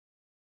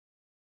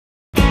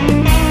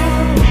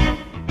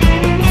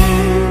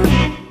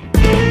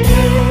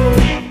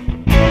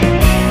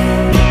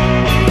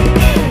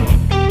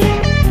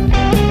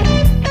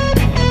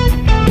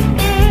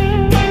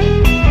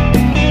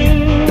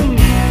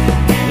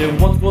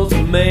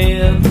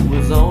man who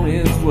was on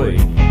his way.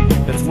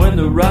 That's when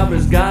the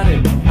robbers got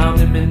him, pound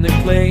him in the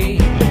clay.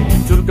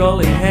 Took all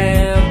he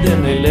had,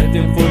 then they left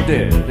him for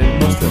dead. They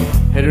must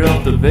have headed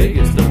off to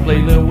Vegas to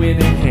play their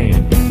winning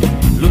hand.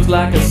 Looks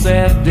like a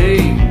sad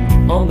day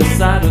on the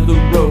side of the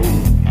road.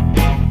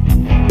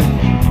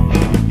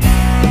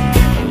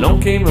 Along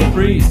came a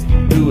priest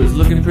who was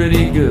looking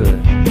pretty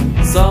good.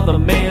 Saw the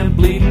man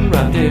bleeding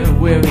right there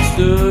where he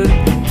stood.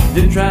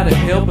 Didn't try to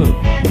help him,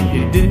 he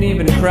didn't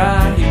even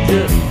cry. He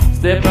just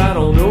stepped right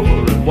on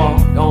over and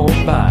walked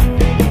on by.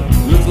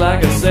 Looks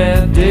like a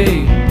sad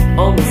day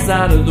on the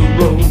side of the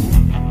road.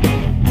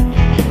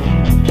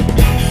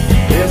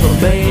 There's a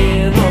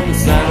man on the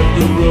side of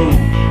the road.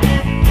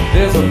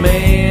 There's a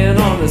man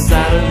on the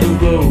side of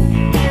the road.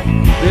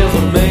 There's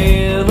a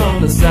man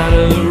on the side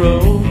of the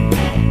road.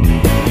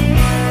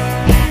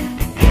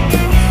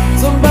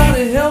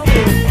 Somebody help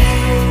him.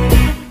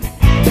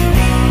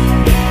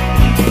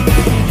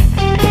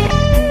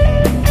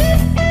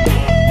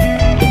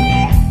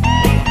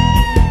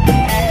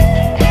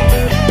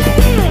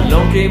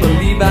 Along came a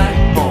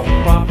Levite, all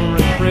proper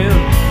and prim.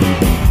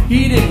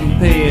 He didn't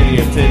pay any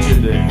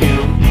attention to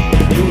him.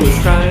 He was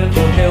crying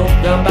for help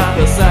down by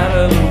the side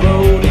of the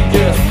road. He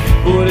just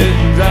put it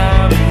in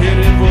drive and hit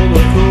it for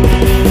the cool.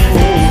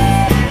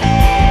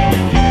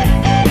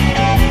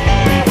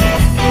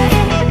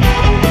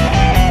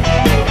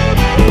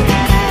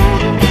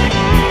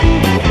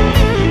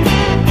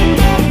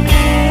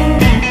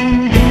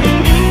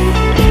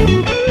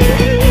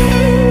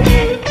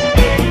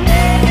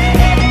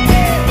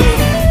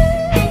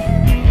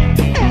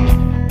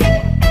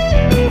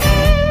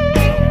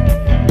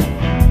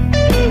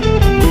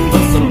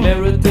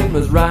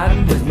 Was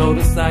riding his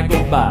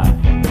motorcycle by.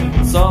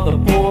 Saw the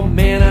poor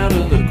man out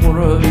of the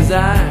corner of his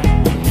eye.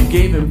 He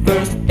gave him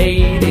first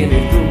aid and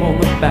he threw him on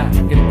the back,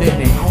 and then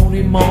they hauled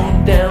him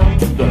on down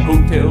to the